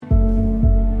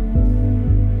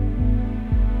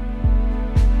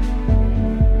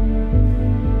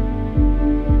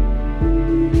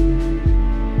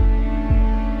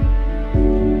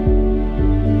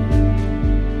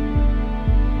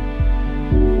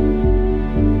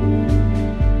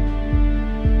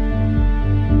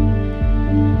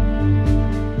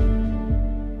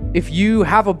If you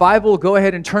have a Bible, go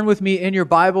ahead and turn with me in your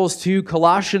Bibles to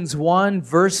Colossians 1,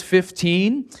 verse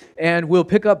 15, and we'll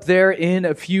pick up there in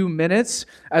a few minutes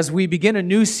as we begin a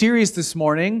new series this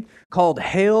morning called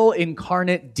Hail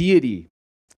Incarnate Deity,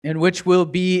 in which we'll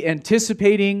be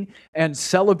anticipating and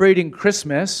celebrating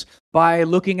Christmas by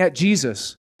looking at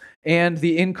Jesus and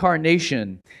the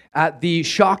Incarnation, at the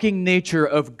shocking nature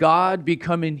of God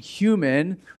becoming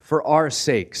human for our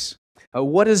sakes.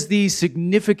 What is the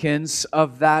significance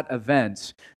of that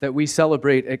event that we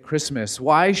celebrate at Christmas?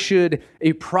 Why should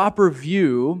a proper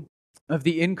view of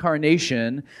the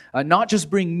Incarnation not just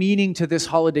bring meaning to this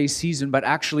holiday season, but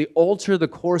actually alter the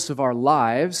course of our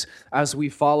lives as we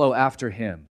follow after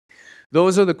Him?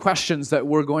 Those are the questions that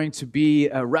we're going to be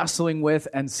wrestling with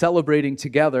and celebrating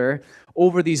together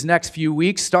over these next few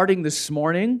weeks, starting this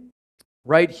morning,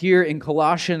 right here in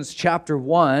Colossians chapter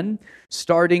 1,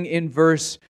 starting in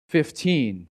verse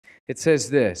 15. It says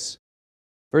this,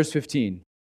 verse 15,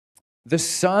 "The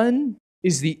Son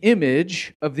is the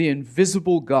image of the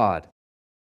invisible God,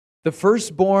 the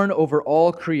firstborn over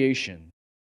all creation.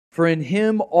 For in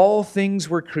Him all things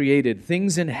were created,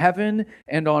 things in heaven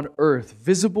and on earth,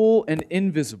 visible and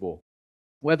invisible,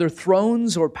 whether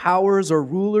thrones or powers or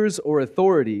rulers or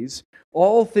authorities,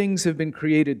 all things have been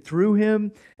created through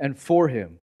Him and for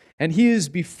Him. And He is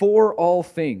before all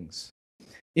things.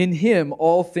 In Him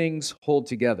all things hold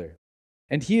together.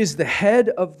 And He is the head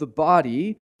of the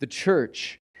body, the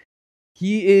church.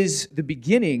 He is the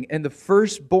beginning and the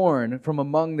firstborn from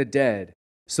among the dead,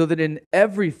 so that in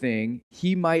everything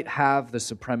He might have the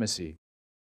supremacy.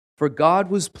 For God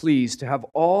was pleased to have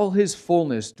all His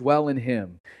fullness dwell in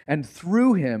Him, and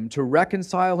through Him to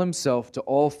reconcile Himself to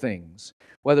all things,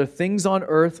 whether things on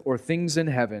earth or things in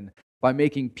heaven, by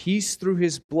making peace through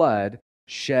His blood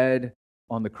shed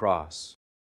on the cross."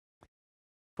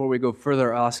 Before we go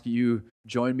further, I'll ask you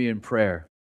join me in prayer.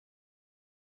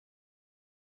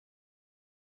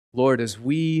 Lord, as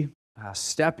we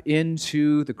step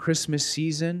into the Christmas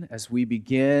season, as we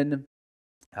begin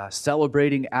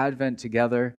celebrating Advent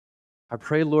together, I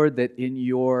pray, Lord, that in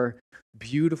your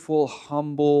beautiful,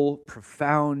 humble,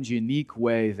 profound, unique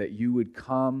way that you would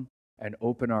come and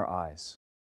open our eyes,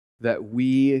 that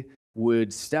we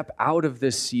would step out of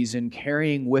this season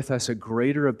carrying with us a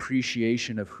greater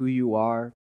appreciation of who you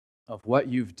are, of what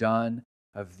you've done,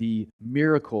 of the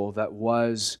miracle that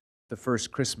was the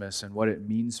first Christmas and what it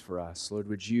means for us. Lord,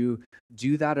 would you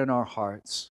do that in our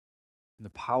hearts in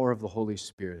the power of the Holy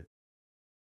Spirit?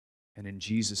 And in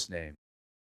Jesus' name,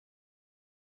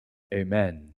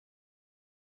 amen.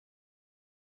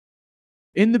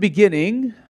 In the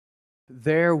beginning,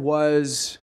 there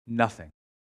was nothing.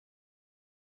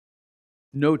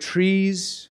 No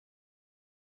trees,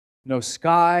 no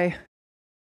sky,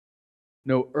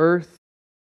 no earth,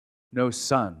 no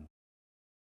sun,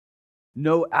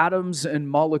 no atoms and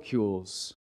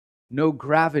molecules, no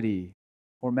gravity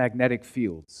or magnetic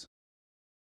fields.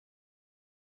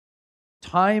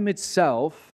 Time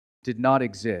itself did not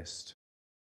exist.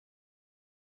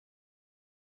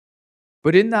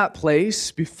 But in that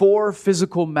place, before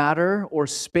physical matter or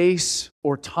space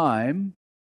or time,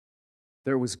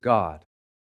 there was God,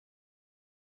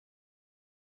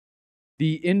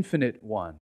 the infinite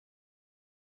one,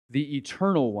 the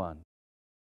eternal one,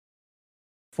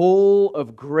 full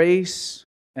of grace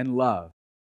and love,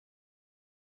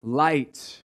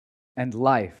 light and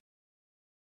life,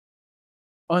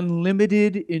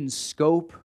 unlimited in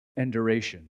scope and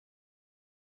duration,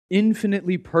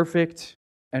 infinitely perfect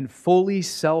and fully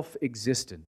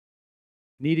self-existent,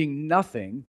 needing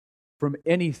nothing from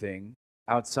anything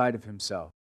outside of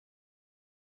Himself.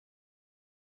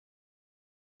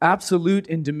 Absolute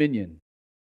in dominion,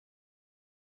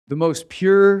 the most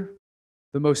pure,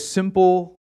 the most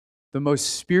simple, the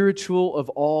most spiritual of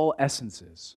all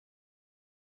essences,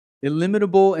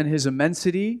 illimitable in His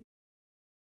immensity,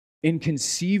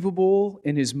 inconceivable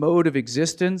in His mode of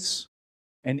existence,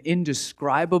 and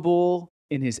indescribable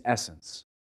in His essence.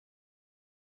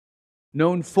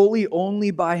 Known fully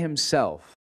only by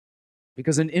Himself,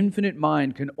 because an infinite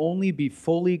mind can only be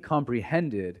fully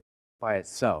comprehended by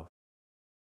itself.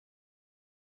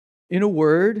 In a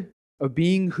word, a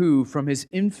being who, from His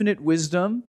infinite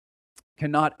wisdom,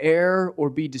 cannot err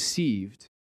or be deceived,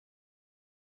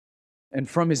 and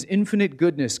from His infinite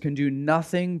goodness can do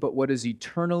nothing but what is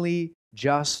eternally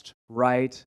just,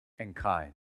 right, and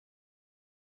kind.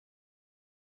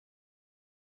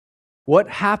 What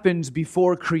happened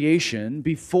before creation,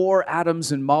 before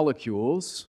atoms and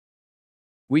molecules,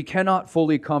 we cannot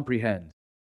fully comprehend,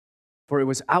 for it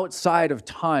was outside of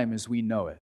time as we know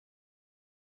it.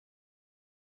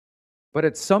 But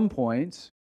at some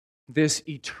point, this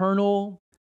eternal,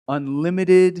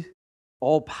 unlimited,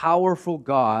 all-powerful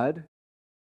God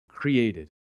created.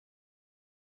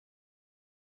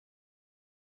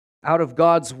 Out of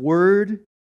God's word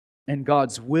and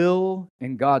God's will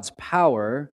and God's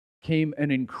power came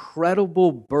an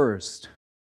incredible burst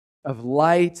of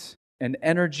light and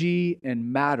energy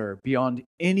and matter beyond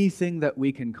anything that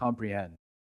we can comprehend.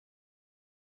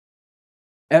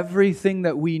 Everything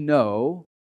that we know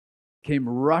came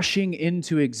rushing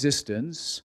into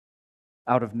existence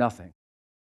out of nothing.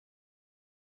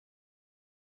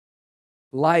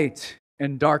 Light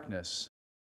and darkness,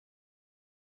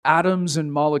 atoms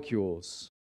and molecules,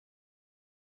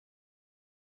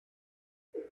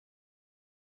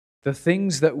 the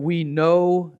things that we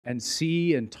know and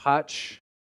see and touch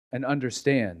and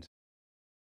understand,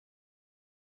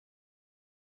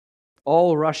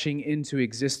 all rushing into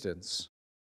existence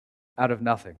out of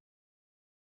nothing.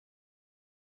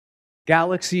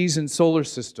 Galaxies and solar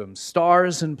systems,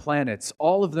 stars and planets,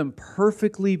 all of them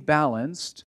perfectly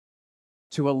balanced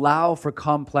to allow for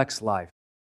complex life.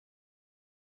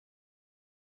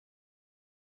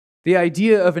 The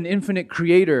idea of an infinite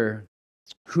creator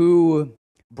who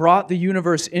brought the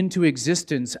universe into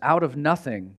existence out of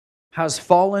nothing has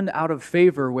fallen out of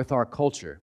favor with our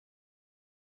culture.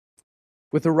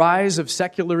 With the rise of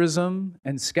secularism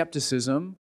and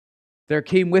skepticism, there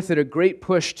came with it a great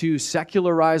push to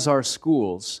secularize our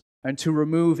schools and to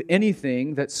remove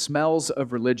anything that smells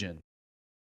of religion.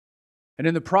 And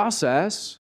in the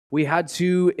process, we had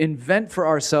to invent for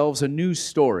ourselves a new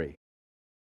story,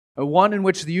 a one in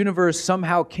which the universe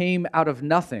somehow came out of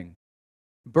nothing,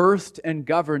 birthed and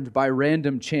governed by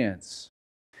random chance,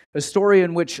 a story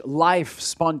in which life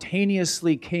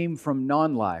spontaneously came from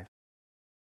non-life.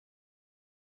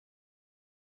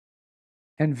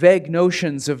 And vague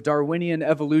notions of Darwinian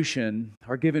evolution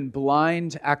are given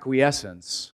blind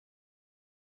acquiescence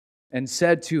and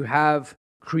said to have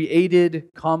created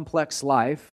complex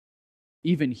life,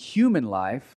 even human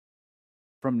life,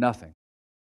 from nothing.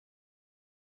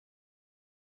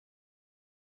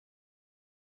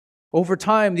 Over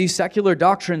time, these secular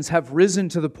doctrines have risen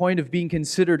to the point of being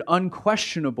considered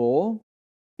unquestionable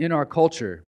in our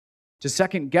culture. To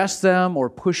second guess them or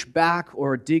push back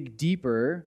or dig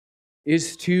deeper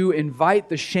is to invite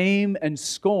the shame and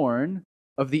scorn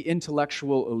of the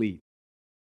intellectual elite.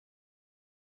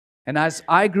 And as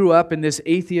I grew up in this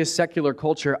atheist secular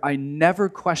culture, I never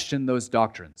questioned those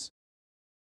doctrines.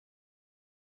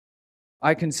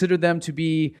 I considered them to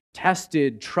be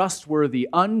tested, trustworthy,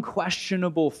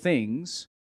 unquestionable things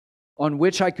on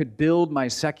which I could build my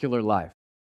secular life.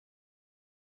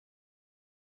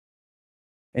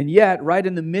 And yet, right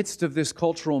in the midst of this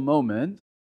cultural moment,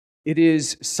 it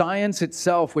is science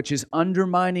itself which is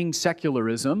undermining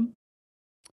secularism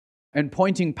and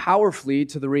pointing powerfully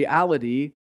to the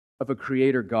reality of a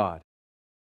creator God.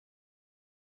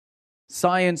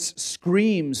 Science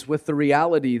screams with the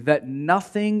reality that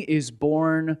nothing is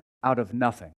born out of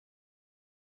nothing,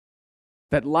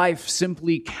 that life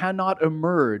simply cannot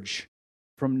emerge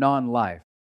from non-life,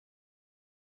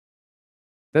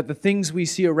 that the things we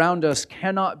see around us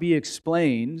cannot be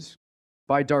explained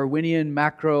by Darwinian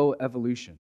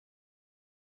macroevolution.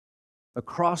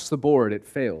 Across the board, it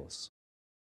fails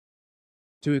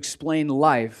to explain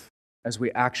life as we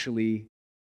actually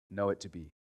know it to be.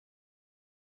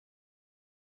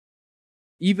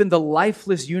 Even the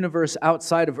lifeless universe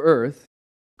outside of Earth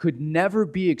could never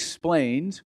be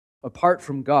explained apart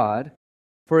from God,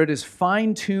 for it is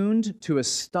fine-tuned to a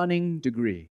stunning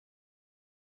degree.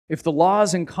 If the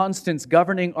laws and constants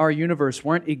governing our universe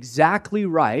weren't exactly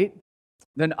right,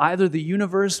 then either the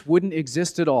universe wouldn't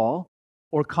exist at all,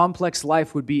 or complex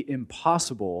life would be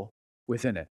impossible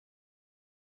within it.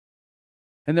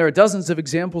 And there are dozens of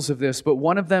examples of this, but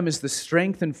one of them is the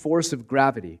strength and force of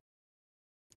gravity,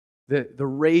 the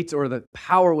rate or the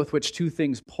power with which two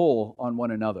things pull on one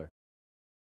another.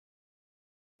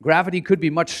 Gravity could be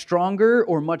much stronger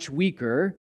or much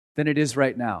weaker than it is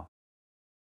right now.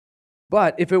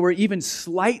 But if it were even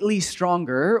slightly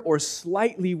stronger or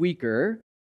slightly weaker,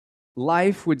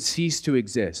 life would cease to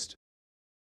exist.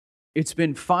 It's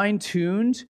been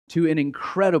fine-tuned to an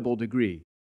incredible degree.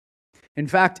 In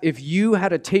fact, if you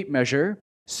had a tape measure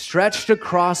stretched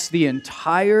across the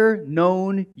entire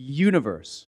known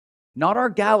universe, not our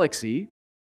galaxy,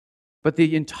 but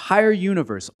the entire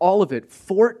universe, all of it,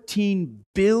 14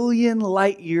 billion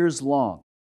light years long,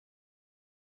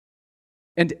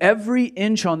 and every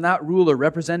inch on that ruler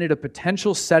represented a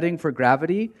potential setting for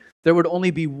gravity, there would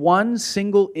only be one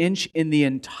single inch in the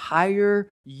entire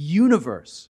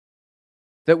universe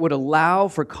that would allow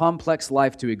for complex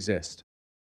life to exist.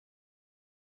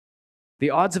 The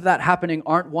odds of that happening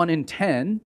aren't 1 in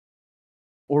 10,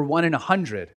 or 1 in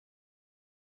 100?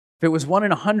 If it was 1 in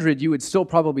 100, you would still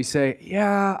probably say,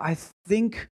 yeah, I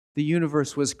think the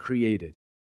universe was created.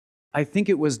 I think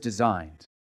it was designed.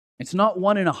 It's not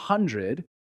 1 in 100,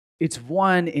 it's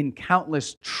 1 in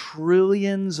countless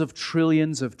trillions of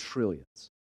trillions of trillions.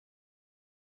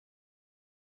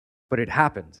 But it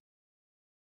happened.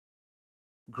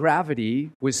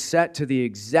 Gravity was set to the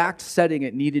exact setting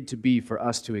it needed to be for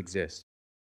us to exist.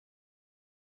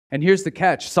 And here's the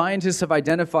catch. Scientists have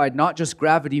identified not just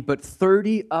gravity, but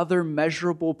 30 other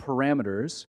measurable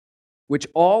parameters, which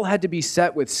all had to be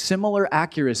set with similar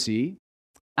accuracy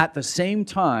at the same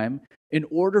time in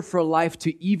order for life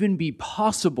to even be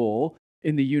possible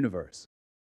in the universe.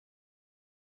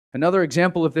 Another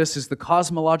example of this is the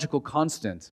cosmological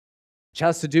constant, which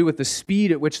has to do with the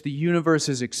speed at which the universe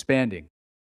is expanding.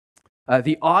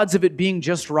 The odds of it being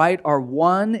just right are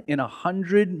 1 in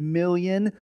 100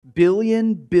 million,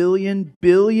 billion, billion,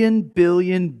 billion,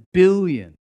 billion,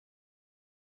 billion.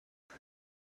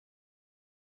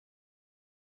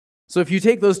 So if you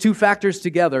take those two factors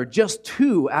together, just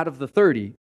 2 out of the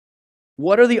 30,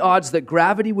 what are the odds that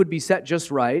gravity would be set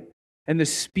just right and the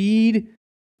speed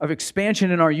of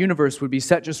expansion in our universe would be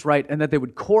set just right and that they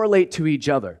would correlate to each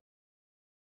other?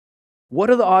 What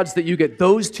are the odds that you get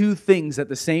those two things at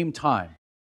the same time?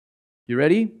 You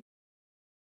ready?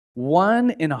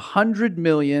 1 in 100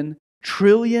 million,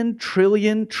 trillion,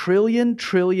 trillion, trillion,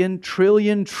 trillion,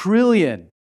 trillion, trillion,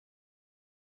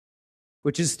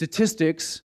 which is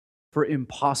statistics for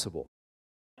impossible.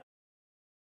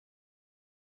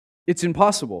 It's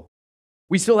impossible.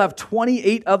 We still have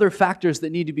 28 other factors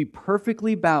that need to be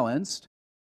perfectly balanced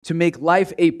to make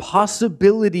life a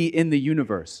possibility in the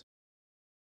universe.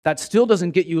 That still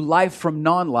doesn't get you life from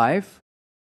non-life,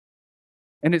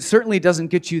 and it certainly doesn't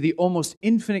get you the almost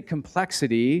infinite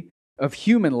complexity of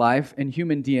human life and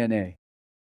human DNA.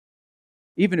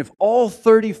 Even if all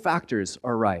 30 factors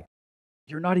are right,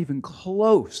 you're not even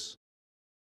close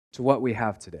to what we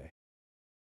have today.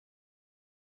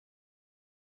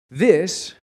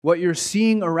 This, what you're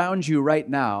seeing around you right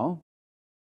now,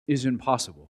 is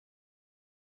impossible.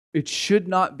 It should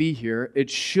not be here. It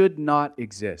should not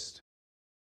exist.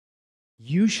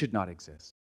 You should not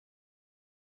exist.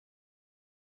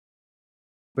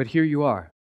 But here you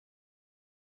are.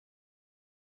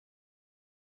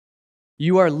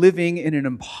 You are living in an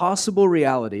impossible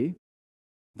reality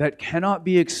that cannot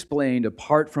be explained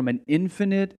apart from an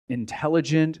infinite,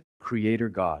 intelligent Creator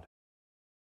God.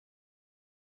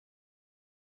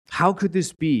 How could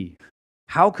this be?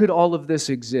 How could all of this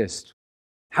exist?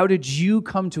 How did you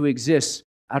come to exist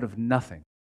out of nothing?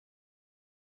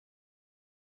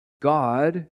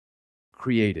 God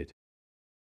created.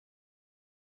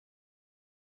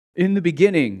 In the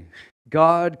beginning,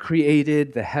 God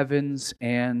created the heavens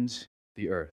and the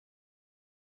earth.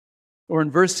 Or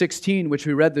in verse 16, which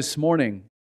we read this morning,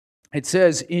 it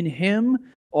says, "In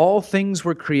Him all things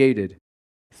were created,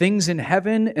 things in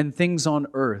heaven and things on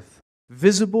earth,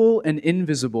 visible and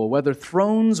invisible, whether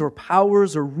thrones or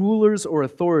powers or rulers or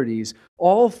authorities,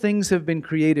 all things have been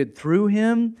created through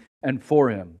Him and for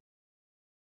Him."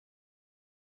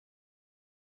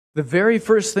 The very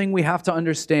first thing we have to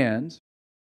understand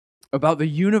about the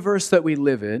universe that we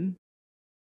live in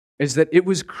is that it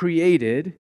was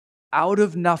created out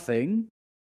of nothing,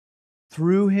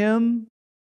 through Him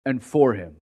and for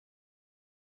Him.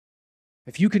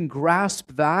 If you can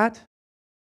grasp that,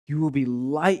 you will be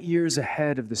light years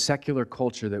ahead of the secular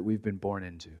culture that we've been born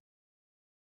into.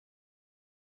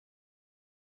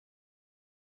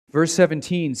 Verse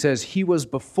 17 says, "He was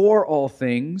before all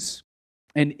things,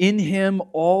 and in Him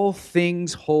all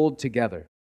things hold together."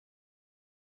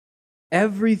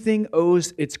 Everything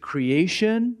owes its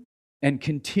creation and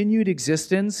continued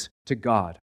existence to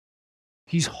God.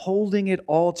 He's holding it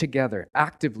all together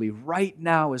actively right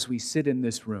now as we sit in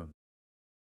this room.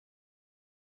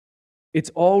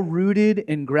 It's all rooted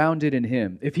and grounded in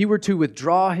Him. If He were to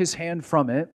withdraw His hand from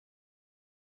it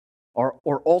or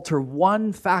alter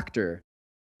one factor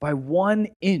by 1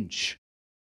 inch,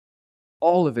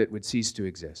 all of it would cease to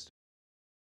exist.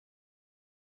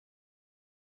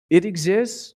 It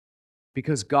exists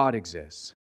because God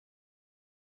exists.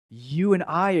 You and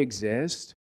I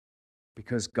exist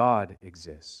because God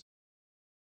exists.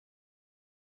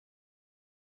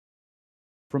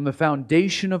 From the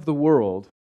foundation of the world,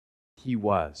 He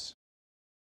was.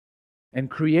 And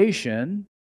creation,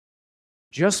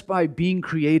 just by being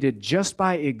created, just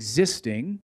by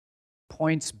existing,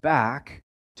 points back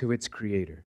to its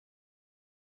Creator.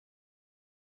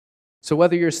 So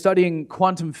whether you're studying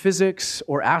quantum physics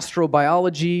or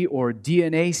astrobiology or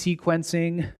DNA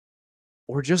sequencing,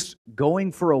 or just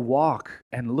going for a walk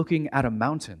and looking at a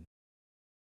mountain.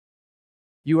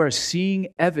 You are seeing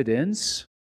evidence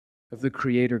of the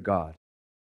Creator God.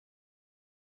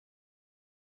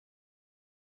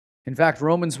 In fact,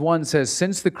 Romans 1 says,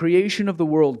 since the creation of the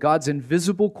world, God's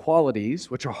invisible qualities,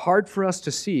 which are hard for us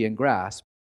to see and grasp,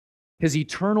 His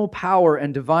eternal power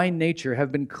and divine nature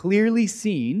have been clearly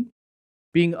seen,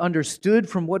 being understood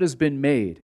from what has been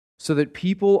made, so that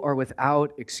people are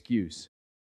without excuse.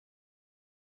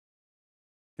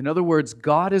 In other words,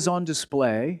 God is on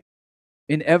display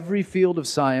in every field of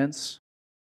science,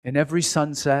 in every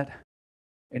sunset,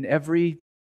 in every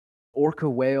orca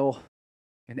whale,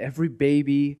 in every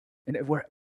baby, and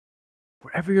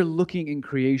wherever you're looking in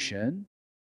creation,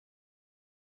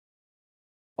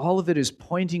 all of it is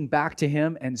pointing back to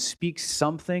Him and speaks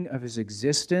something of His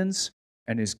existence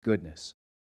and His goodness.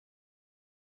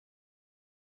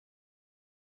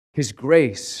 His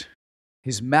grace,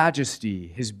 His majesty,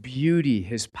 His beauty,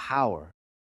 His power.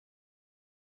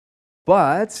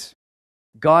 But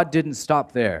God didn't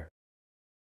stop there.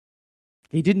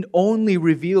 He didn't only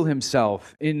reveal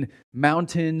Himself in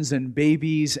mountains and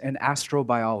babies and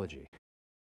astrobiology.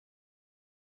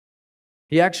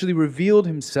 He actually revealed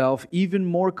Himself even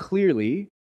more clearly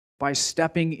by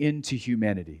stepping into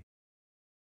humanity.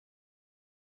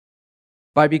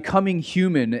 By becoming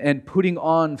human and putting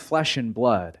on flesh and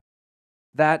blood.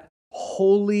 That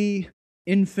holy,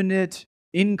 infinite,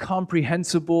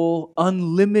 incomprehensible,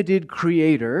 unlimited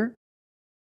Creator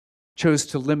chose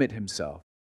to limit Himself.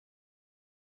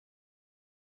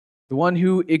 The one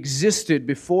who existed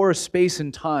before space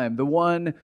and time, the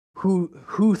one who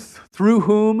through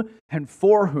whom and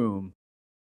for whom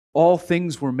all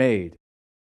things were made,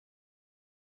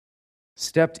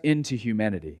 stepped into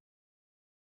humanity.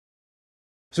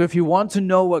 So if you want to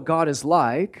know what God is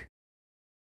like,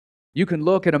 you can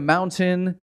look at a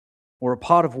mountain or a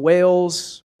pot of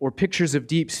whales or pictures of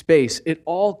deep space. It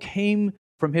all came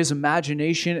from His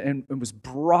imagination and was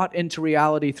brought into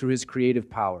reality through His creative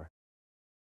power.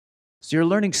 So you're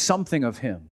learning something of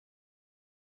Him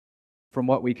from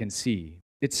what we can see.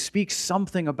 It speaks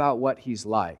something about what He's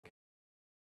like.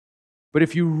 But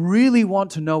if you really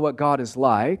want to know what God is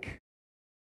like,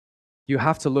 you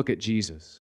have to look at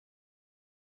Jesus.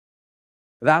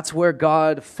 That's where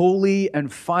God fully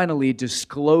and finally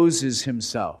discloses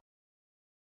Himself,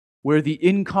 where the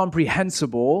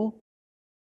incomprehensible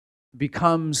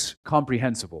becomes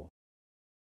comprehensible,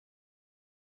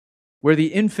 where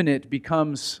the infinite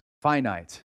becomes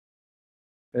finite,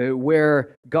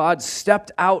 where God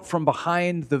stepped out from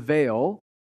behind the veil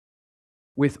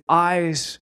with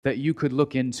eyes that you could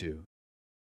look into,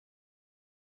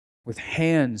 with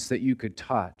hands that you could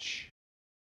touch,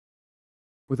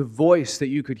 with a voice that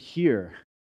you could hear,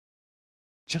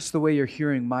 just the way you're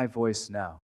hearing my voice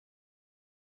now,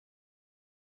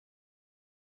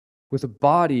 with a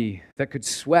body that could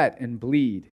sweat and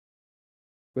bleed,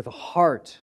 with a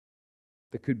heart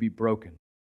that could be broken.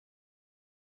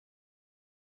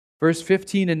 Verse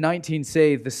 15 and 19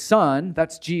 say, the Son,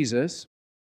 that's Jesus,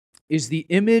 is the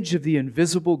image of the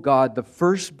invisible God, the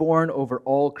firstborn over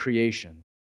all creation.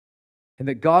 And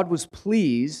that God was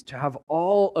pleased to have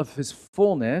all of His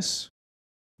fullness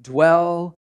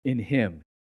dwell in Him.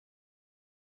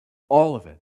 All of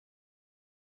it.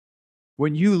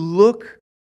 When you look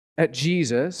at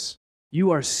Jesus, you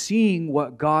are seeing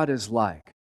what God is like.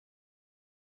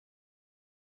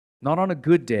 Not on a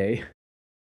good day,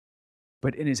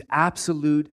 but in His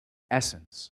absolute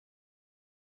essence.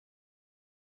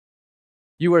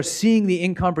 You are seeing the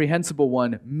incomprehensible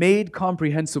one made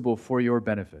comprehensible for your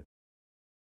benefit.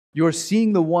 You are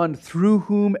seeing the one through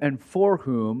whom and for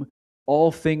whom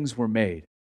all things were made.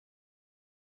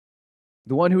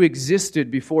 The one who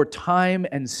existed before time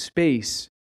and space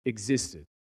existed.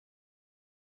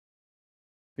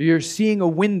 You're seeing a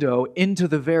window into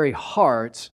the very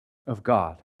heart of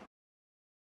God.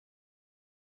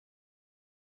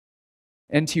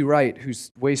 N.T. Wright,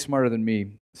 who's way smarter than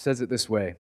me, says it this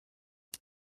way.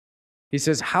 He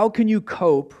says, how can you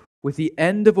cope with the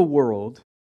end of a world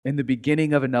and the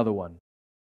beginning of another one?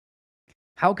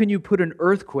 How can you put an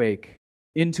earthquake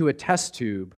into a test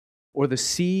tube or the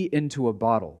sea into a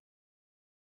bottle?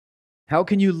 How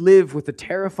can you live with the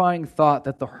terrifying thought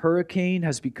that the hurricane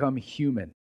has become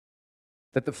human,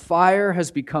 that the fire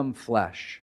has become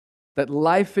flesh, that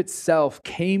life itself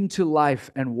came to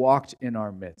life and walked in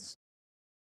our midst?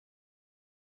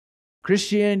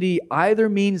 Christianity either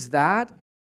means that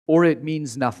or it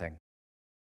means nothing.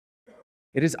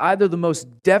 It is either the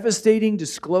most devastating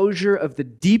disclosure of the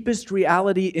deepest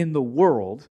reality in the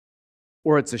world,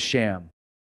 or it's a sham,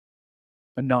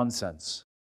 a nonsense,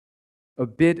 a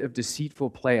bit of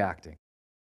deceitful play acting.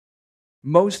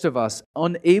 Most of us,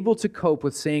 unable to cope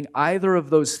with saying either of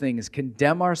those things,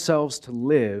 condemn ourselves to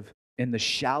live in the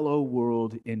shallow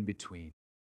world in between.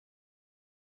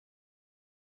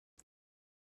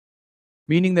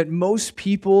 Meaning that most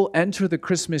people enter the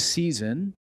Christmas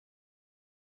season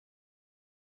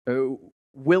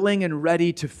willing and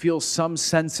ready to feel some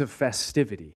sense of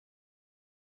festivity.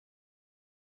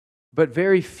 But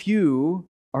very few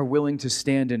are willing to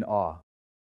stand in awe.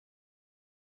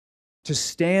 To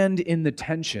stand in the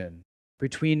tension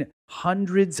between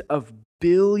hundreds of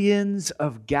billions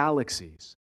of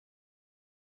galaxies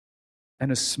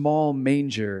and a small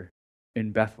manger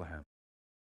in Bethlehem.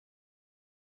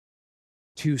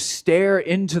 To stare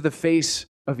into the face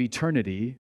of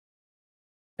eternity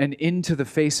and into the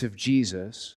face of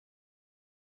Jesus,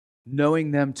 knowing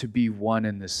them to be one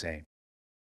and the same.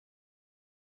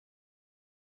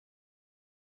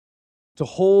 To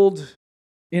hold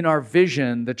in our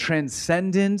vision the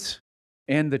transcendent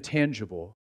and the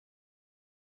tangible,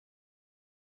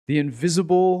 the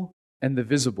invisible and the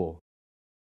visible,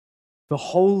 the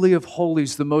holy of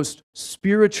holies, the most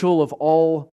spiritual of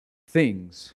all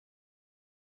things,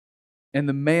 and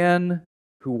the man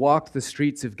who walked the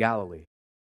streets of Galilee,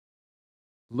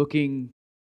 looking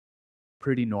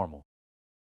pretty normal.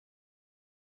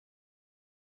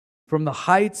 From the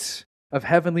heights of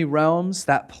heavenly realms,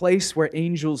 that place where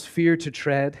angels fear to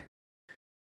tread,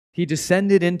 he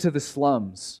descended into the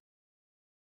slums,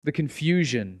 the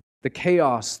confusion, the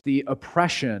chaos, the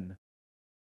oppression,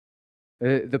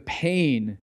 the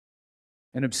pain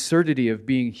and absurdity of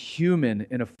being human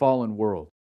in a fallen world.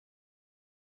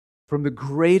 From the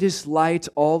greatest light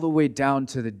all the way down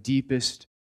to the deepest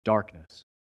darkness.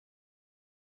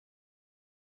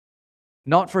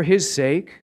 Not for his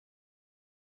sake,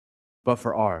 but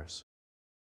for ours.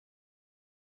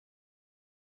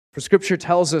 For Scripture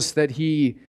tells us that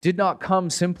he did not come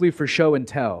simply for show and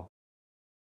tell.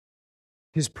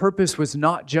 His purpose was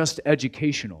not just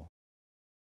educational.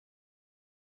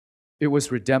 It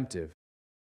was redemptive.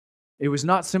 It was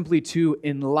not simply to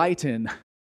enlighten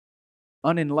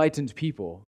unenlightened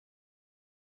people.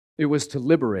 It was to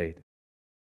liberate.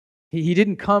 He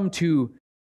didn't come to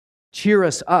cheer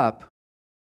us up,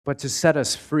 but to set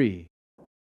us free.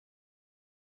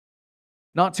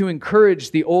 Not to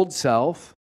encourage the old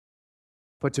self,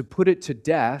 but to put it to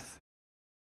death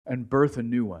and birth a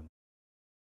new one.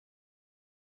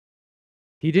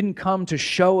 He didn't come to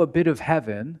show a bit of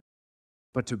heaven,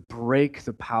 but to break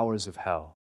the powers of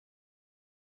hell.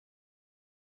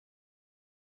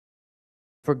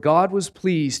 For God was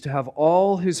pleased to have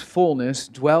all his fullness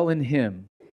dwell in him,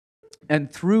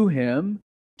 and through him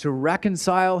to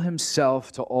reconcile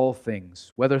himself to all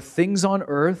things, whether things on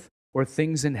earth or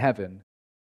things in heaven.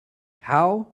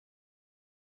 How?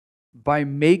 By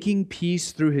making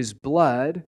peace through his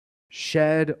blood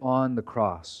shed on the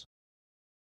cross.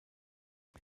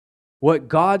 What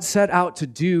God set out to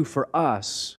do for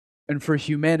us and for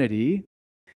humanity,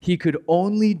 he could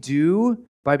only do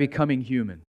by becoming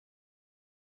human.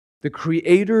 The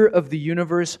creator of the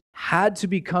universe had to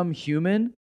become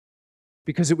human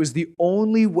because it was the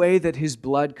only way that his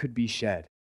blood could be shed.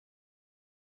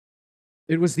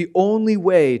 It was the only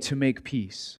way to make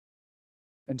peace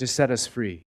and to set us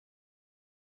free.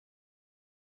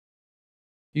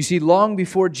 You see, long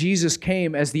before Jesus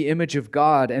came as the image of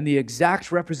God and the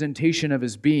exact representation of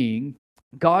his being,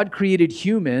 God created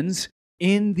humans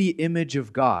in the image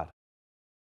of God.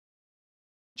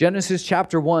 Genesis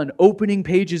chapter 1, opening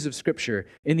pages of Scripture.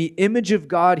 In the image of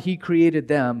God, he created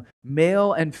them.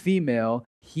 Male and female,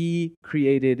 he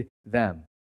created them.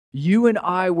 You and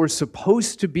I were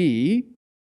supposed to be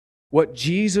what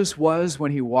Jesus was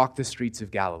when he walked the streets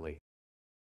of Galilee.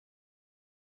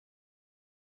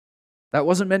 That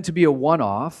wasn't meant to be a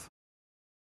one-off.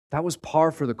 That was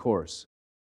par for the course.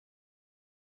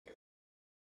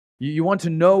 You want to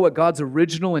know what God's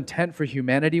original intent for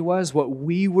humanity was, what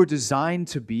we were designed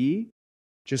to be?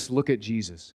 Just look at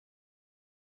Jesus.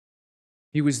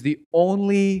 He was the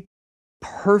only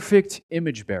perfect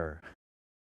image bearer.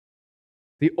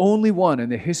 The only one in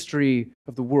the history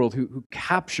of the world who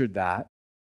captured that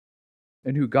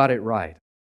and who got it right.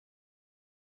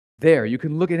 There, you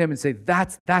can look at him and say,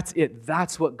 that's it.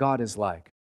 That's what God is like.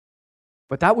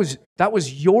 But that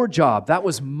was your job. That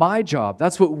was my job.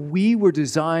 That's what we were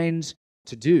designed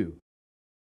to do.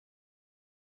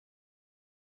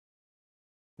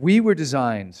 We were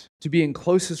designed to be in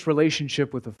closest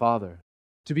relationship with the Father,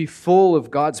 to be full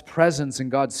of God's presence and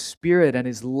God's Spirit and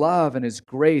his love and his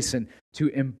grace, and to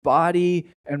embody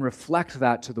and reflect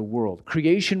that to the world.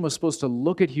 Creation was supposed to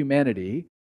look at humanity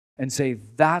and say,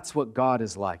 that's what God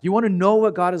is like. You want to know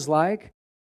what God is like?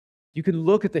 You can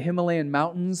look at the Himalayan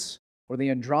mountains or the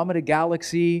Andromeda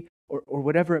galaxy or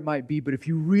whatever it might be, but if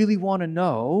you really want to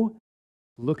know,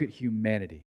 look at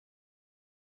humanity.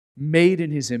 Made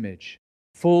in His image,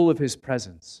 full of His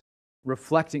presence,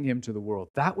 reflecting Him to the world.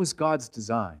 That was God's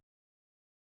design.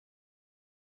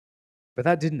 But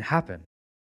that didn't happen.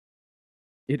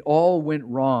 It all went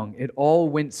wrong. It all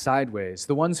went sideways.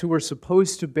 The ones who were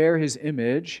supposed to bear His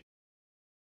image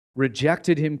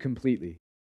rejected Him completely,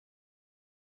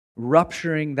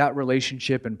 rupturing that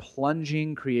relationship and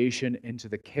plunging creation into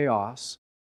the chaos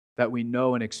that we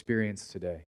know and experience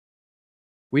today.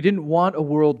 We didn't want a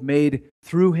world made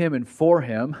through Him and for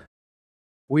Him.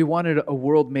 We wanted a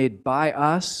world made by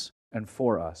us and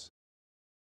for us.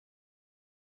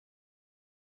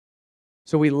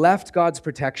 So we left God's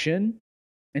protection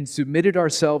and submitted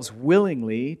ourselves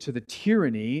willingly to the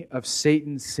tyranny of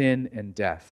Satan, sin, and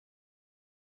death.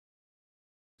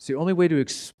 It's the only way to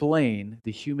explain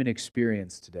the human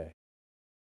experience today.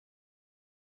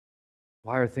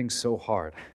 Why are things so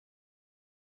hard?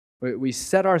 We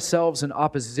set ourselves in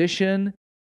opposition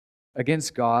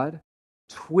against God,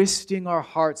 twisting our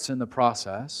hearts in the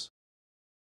process,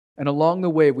 and along the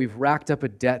way, we've racked up a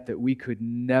debt that we could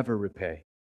never repay.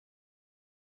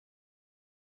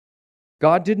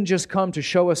 God didn't just come to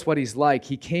show us what He's like.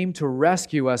 He came to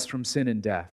rescue us from sin and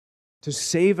death, to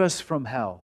save us from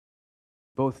hell,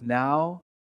 both now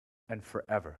and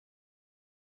forever.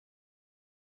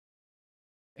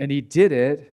 And He did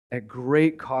it at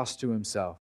great cost to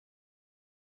Himself.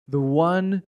 The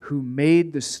one who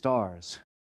made the stars,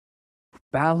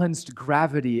 balanced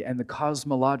gravity and the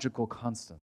cosmological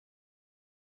constant,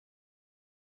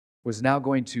 was now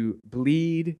going to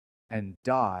bleed and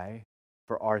die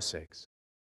for our sakes.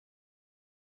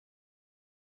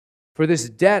 For this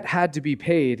debt had to be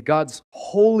paid. God's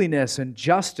holiness and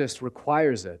justice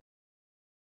requires it.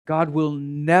 God will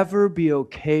never be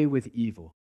okay with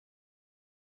evil.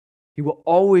 He will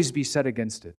always be set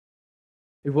against it.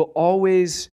 It will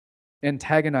always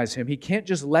antagonize Him. He can't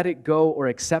just let it go or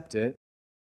accept it.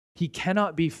 He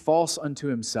cannot be false unto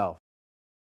Himself.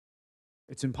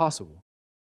 It's impossible.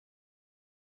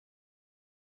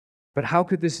 But how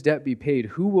could this debt be paid?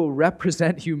 Who will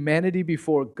represent humanity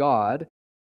before God,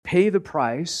 pay the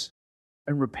price,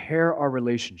 and repair our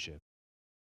relationship?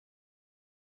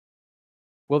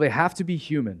 Well, they have to be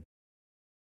human.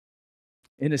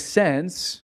 In a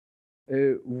sense,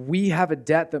 we have a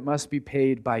debt that must be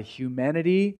paid by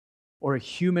humanity or a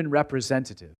human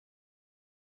representative.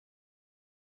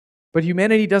 But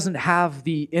humanity doesn't have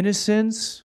the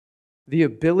innocence, the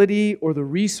ability, or the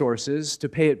resources to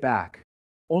pay it back.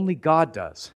 Only God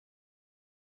does.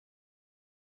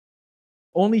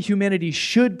 Only humanity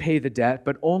should pay the debt,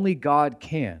 but only God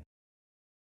can.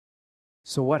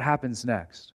 So what happens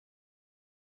next?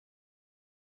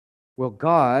 Well,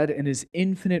 God, in His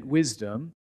infinite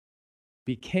wisdom,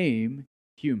 became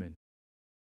human.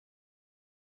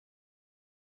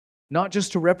 Not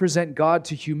just to represent God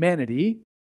to humanity,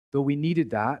 though we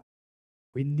needed that.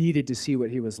 We needed to see what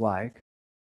He was like.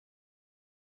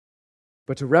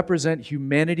 But to represent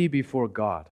humanity before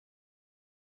God.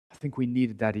 I think we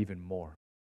needed that even more.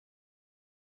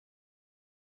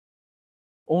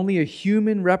 Only a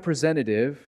human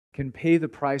representative can pay the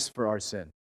price for our sin.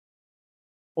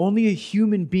 Only a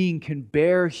human being can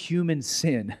bear human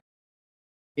sin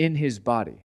in his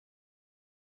body.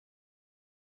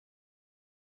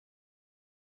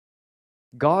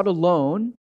 God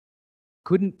alone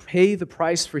couldn't pay the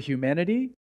price for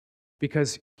humanity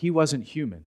because He wasn't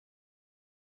human.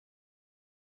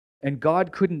 And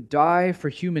God couldn't die for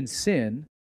human sin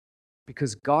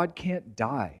because God can't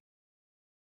die.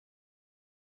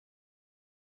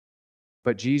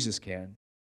 But Jesus can.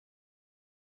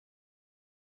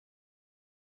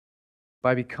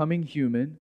 By becoming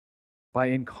human, by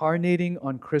incarnating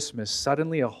on Christmas,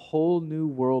 suddenly a whole new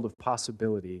world of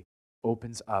possibility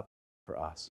opens up for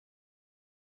us.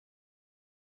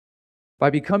 By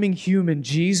becoming human,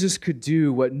 Jesus could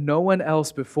do what no one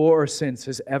else before or since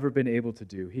has ever been able to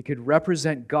do. He could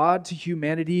represent God to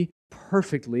humanity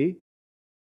perfectly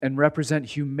and represent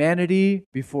humanity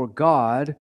before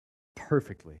God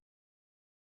perfectly.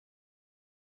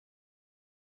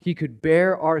 He could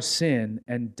bear our sin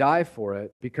and die for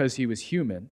it because He was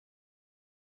human.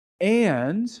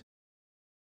 And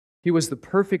He was the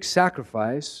perfect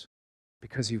sacrifice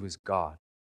because He was God.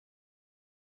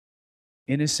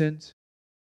 Innocent,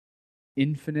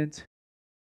 infinite,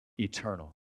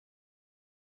 eternal.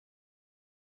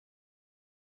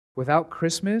 Without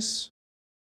Christmas,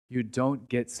 you don't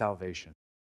get salvation.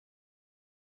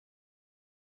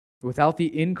 Without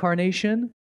the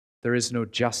incarnation, there is no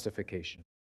justification.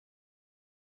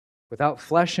 Without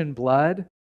flesh and blood,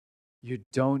 you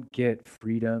don't get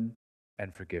freedom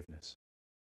and forgiveness.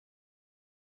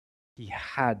 He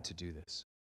had to do this.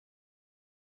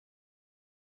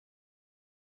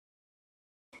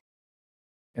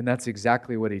 And that's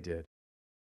exactly what he did.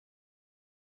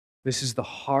 This is the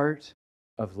heart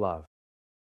of love.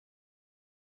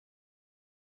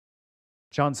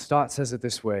 John Stott says it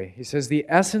this way. He says, the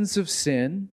essence of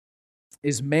sin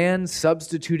is man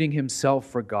substituting himself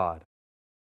for God,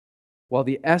 while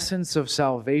the essence of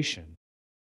salvation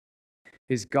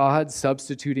is God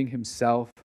substituting himself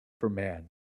for man.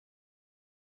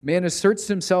 Man asserts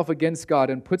himself against God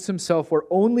and puts himself where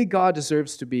only God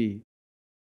deserves to be.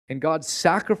 And God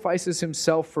sacrifices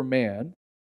himself for man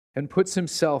and puts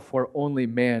himself where only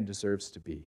man deserves to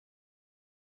be.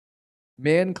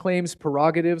 Man claims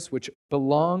prerogatives which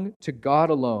belong to God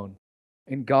alone,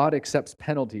 and God accepts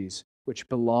penalties which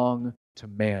belong to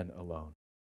man alone.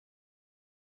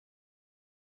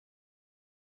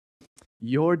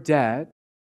 Your debt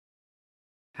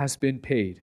has been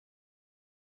paid.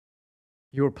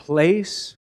 Your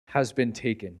place has been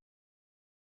taken.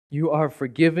 You are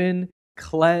forgiven,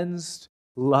 cleansed,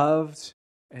 loved,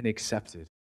 and accepted.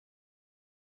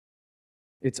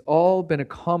 It's all been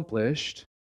accomplished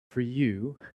for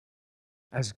you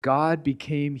as God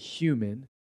became human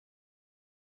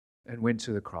and went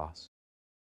to the cross.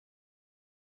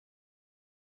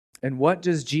 And what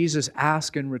does Jesus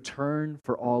ask in return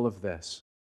for all of this?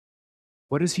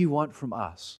 What does he want from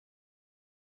us?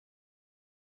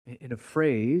 In a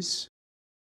phrase,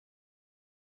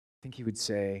 I think he would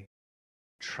say,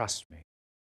 trust me.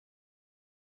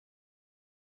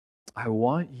 I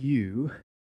want you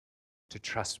to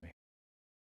trust me.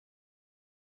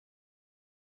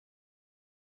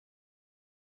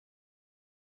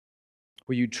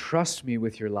 Will you trust me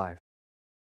with your life?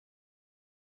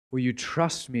 Will you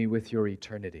trust me with your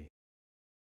eternity?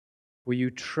 Will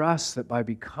you trust that by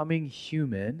becoming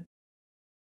human,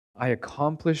 I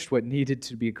accomplished what needed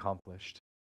to be accomplished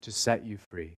to set you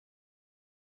free?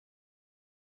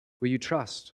 Will you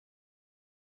trust?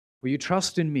 Will you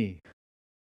trust in me?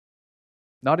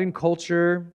 Not in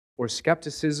culture or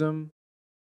skepticism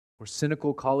or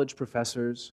cynical college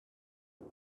professors.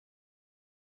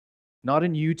 Not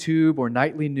in YouTube or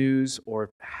nightly news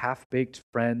or half-baked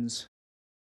friends.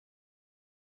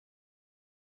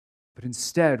 But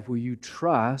instead, will you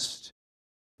trust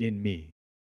in me?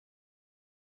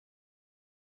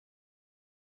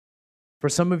 For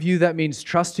some of you, that means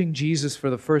trusting Jesus for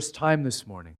the first time this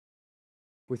morning.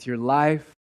 With your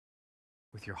life,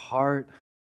 with your heart,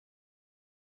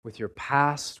 with your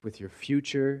past, with your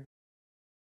future,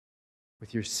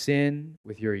 with your sin,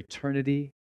 with your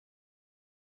eternity.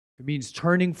 It means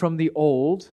turning from the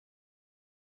old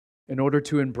in order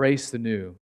to embrace the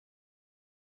new.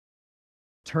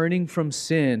 Turning from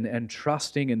sin and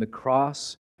trusting in the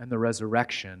cross and the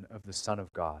resurrection of the Son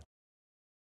of God.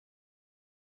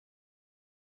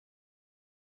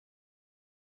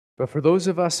 But for those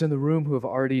of us in the room who have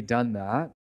already done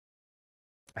that,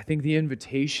 I think the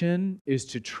invitation is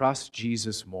to trust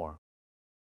Jesus more.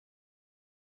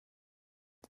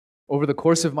 Over the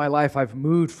course of my life, I've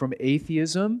moved from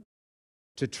atheism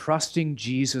to trusting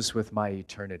Jesus with my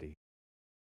eternity.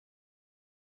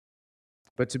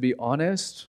 But to be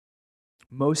honest,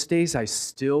 most days I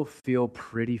still feel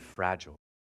pretty fragile.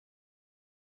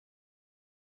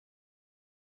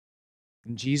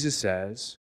 And Jesus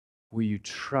says, will you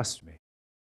trust me?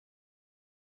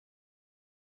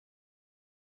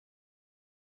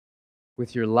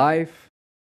 With your life,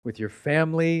 with your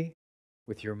family,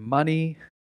 with your money,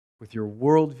 with your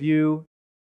worldview,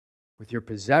 with your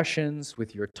possessions,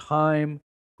 with your time,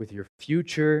 with your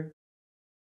future.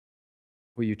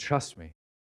 Will you trust me?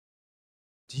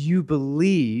 Do you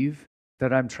believe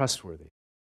that I'm trustworthy?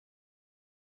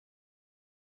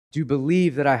 Do you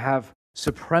believe that I have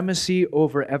supremacy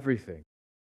over everything?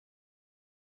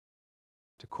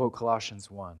 To quote Colossians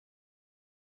 1.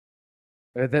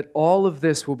 That all of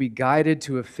this will be guided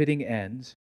to a fitting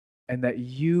end, and that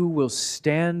you will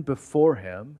stand before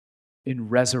him in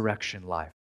resurrection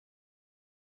life.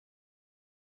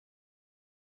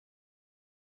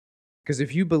 Because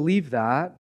if you believe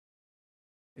that,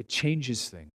 it changes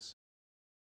things.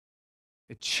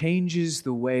 It changes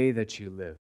the way that you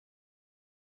live.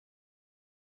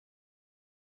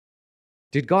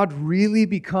 Did God really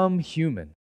become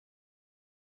human?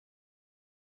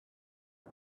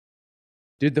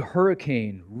 Did the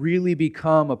hurricane really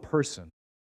become a person?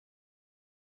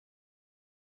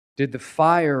 Did the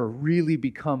fire really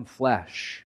become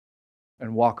flesh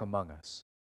and walk among us?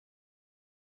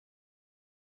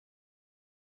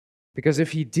 Because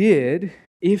if he did,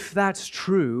 if that's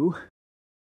true,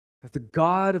 that the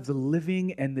God of the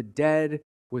living and the dead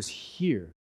was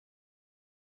here,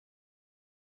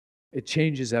 it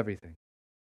changes everything.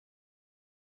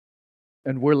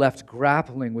 And we're left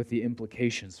grappling with the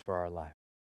implications for our life.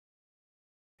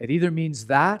 It either means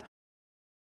that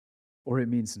or it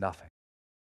means nothing.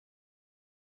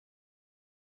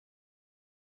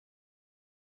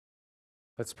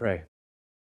 Let's pray.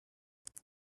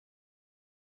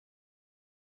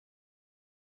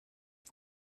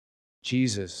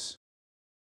 Jesus,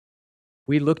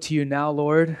 we look to you now,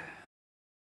 Lord.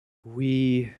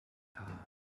 We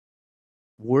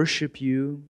worship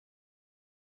you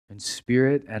in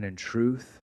spirit and in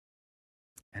truth.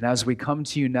 And as we come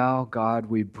to you now, God,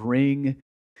 we bring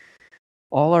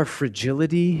all our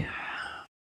fragility,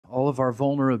 all of our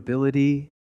vulnerability,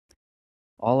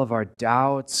 all of our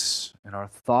doubts and our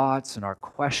thoughts and our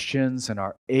questions and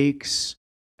our aches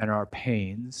and our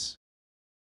pains,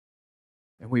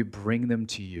 and we bring them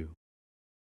to you.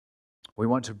 We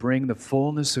want to bring the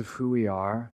fullness of who we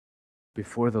are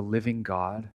before the living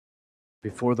God,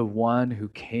 before the one who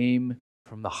came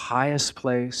from the highest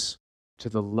place to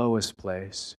the lowest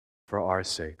place for our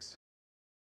sakes.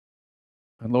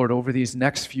 And Lord, over these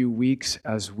next few weeks,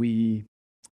 as we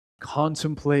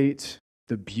contemplate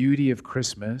the beauty of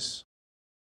Christmas,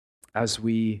 as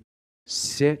we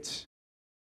sit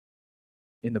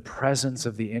in the presence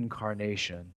of the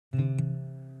Incarnation,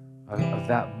 of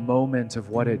that moment of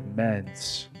what it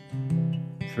meant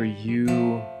for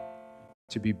you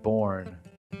to be born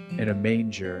in a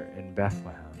manger in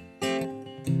Bethlehem.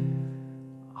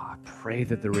 I pray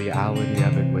that the reality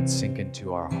of it would sink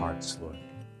into our hearts, Lord.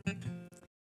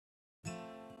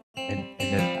 And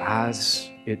that as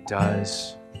it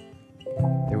does,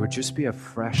 there would just be a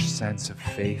fresh sense of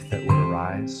faith that would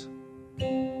arise.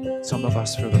 Some of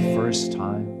us for the first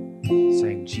time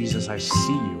saying, Jesus, I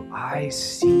see you. I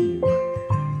see you.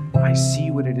 I see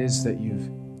what it is that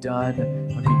you've done.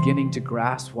 I'm beginning to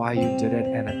grasp why you did it,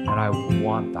 and I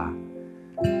want that.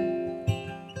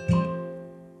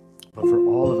 But for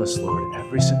all of us, Lord,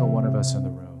 every single one of us in the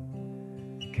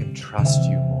room can trust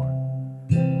you more.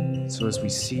 So as we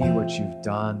see what you've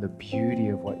done, the beauty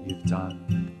of what you've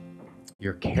done,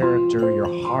 your character,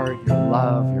 your heart, your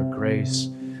love, your grace,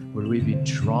 would we be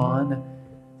drawn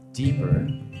deeper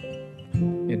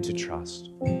into trust.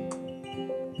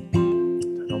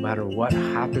 That no matter what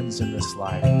happens in this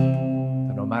life,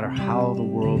 that no matter how the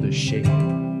world is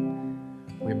shaking,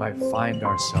 we might find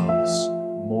ourselves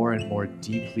more and more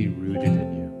deeply rooted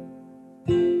in you.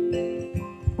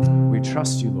 We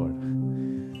trust you, Lord.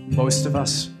 Most of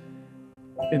us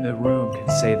in the room can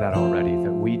say that already,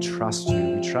 that we trust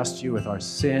you. We trust you with our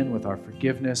sin, with our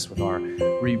forgiveness, with our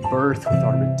rebirth, with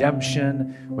our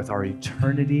redemption, with our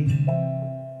eternity.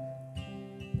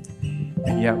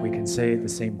 And yet we can say at the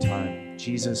same time,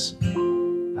 Jesus,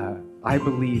 I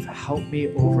believe, help me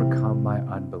overcome my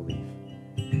unbelief.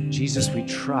 Jesus, we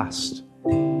trust.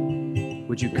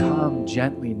 Would you come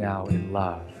gently now in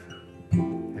love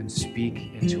and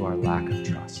speak into our lack of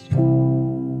trust?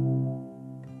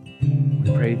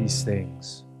 We pray these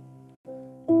things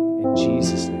in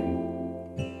Jesus' name.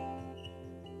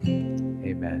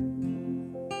 Amen.